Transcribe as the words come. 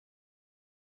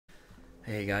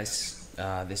Hey guys,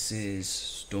 this is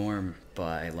Storm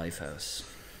by Lifehouse.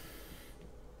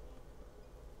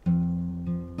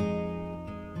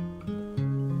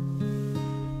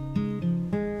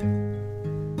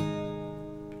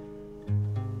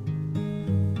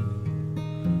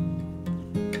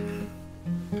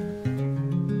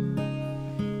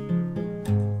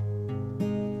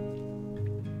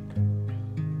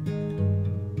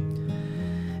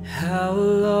 How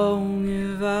long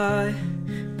have I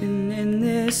been in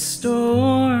this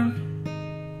storm?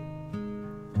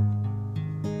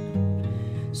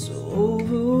 So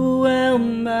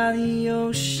overwhelmed by the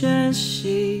ocean's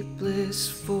shapeless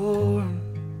form.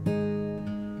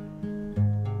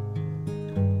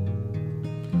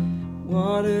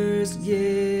 Water's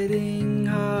getting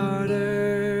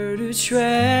harder to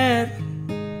tread,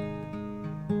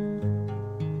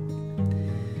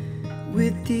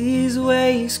 with these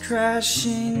waves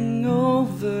crashing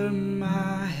over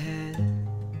my head.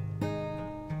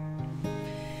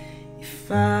 If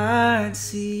I'd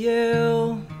see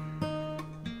you,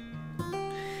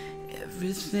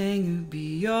 everything would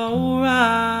be alright.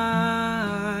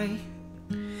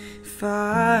 If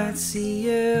I'd see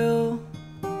you,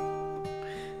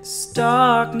 this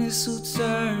darkness will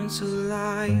turn to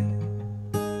light.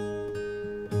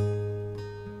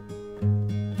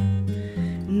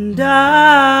 And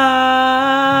I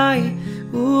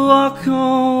will walk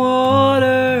on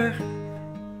water,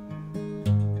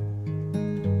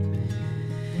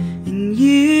 and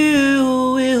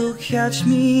you will catch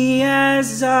me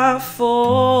as I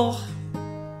fall.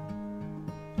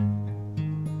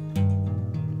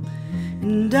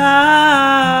 And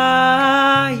I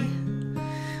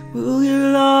will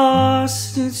get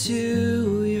lost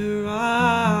into your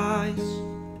eyes.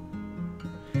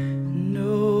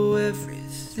 Know everything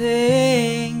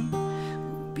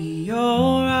will be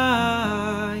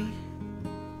alright.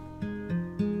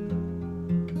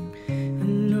 I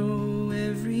know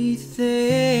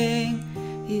everything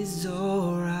is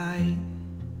alright.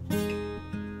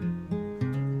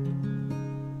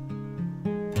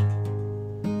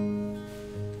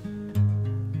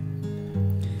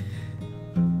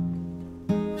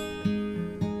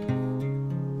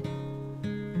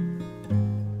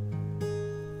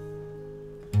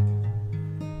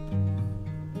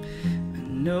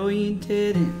 No, you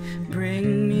didn't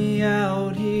bring me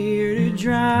out here to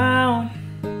drown.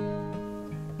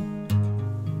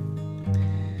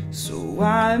 So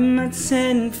why am I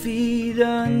 10 feet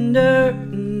under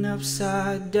and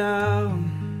upside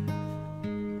down?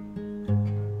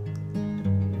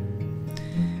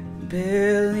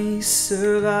 Barely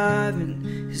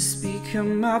surviving has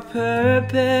become my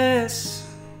purpose.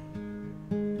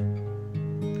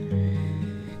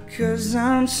 'Cause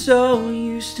I'm so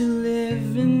used to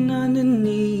living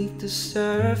underneath the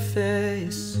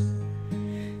surface.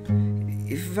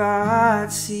 If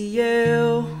I'd see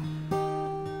you,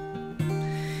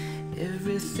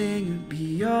 everything would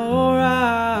be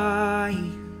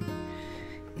alright.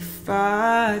 If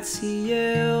I'd see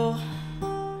you,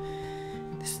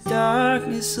 this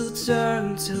darkness will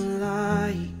turn to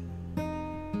light.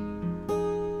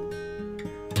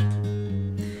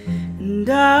 And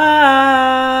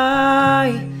I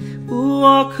will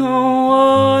walk on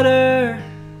water,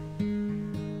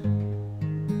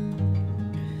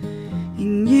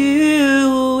 and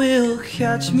you will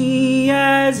catch me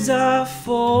as I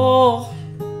fall.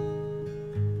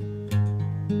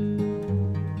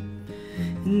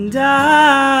 And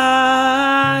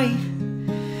I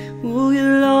will get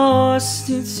lost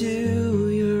into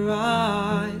your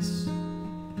eyes.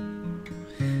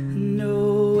 I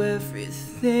know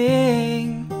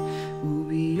everything will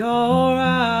be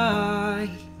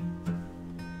alright.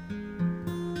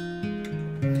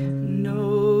 I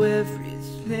know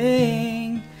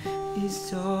everything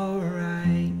is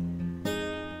alright.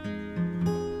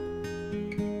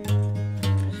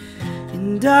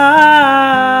 And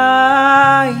I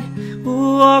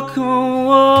will walk on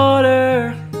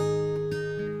water,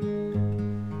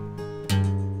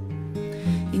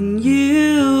 and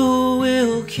you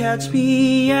will catch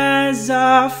me as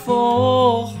I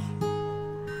fall.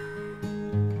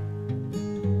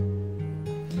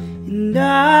 And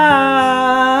I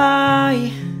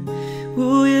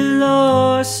will get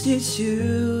lost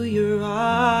into your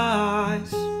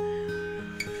eyes.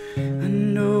 I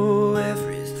know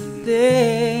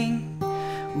everything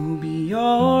will be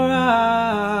alright.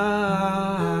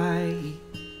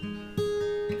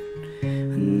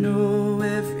 I know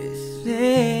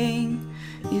everything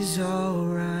is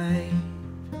alright.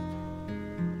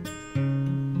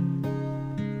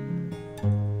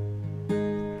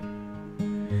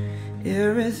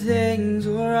 Everything's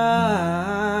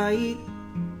alright.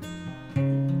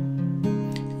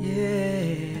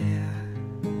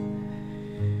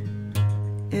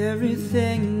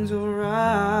 everything's alright.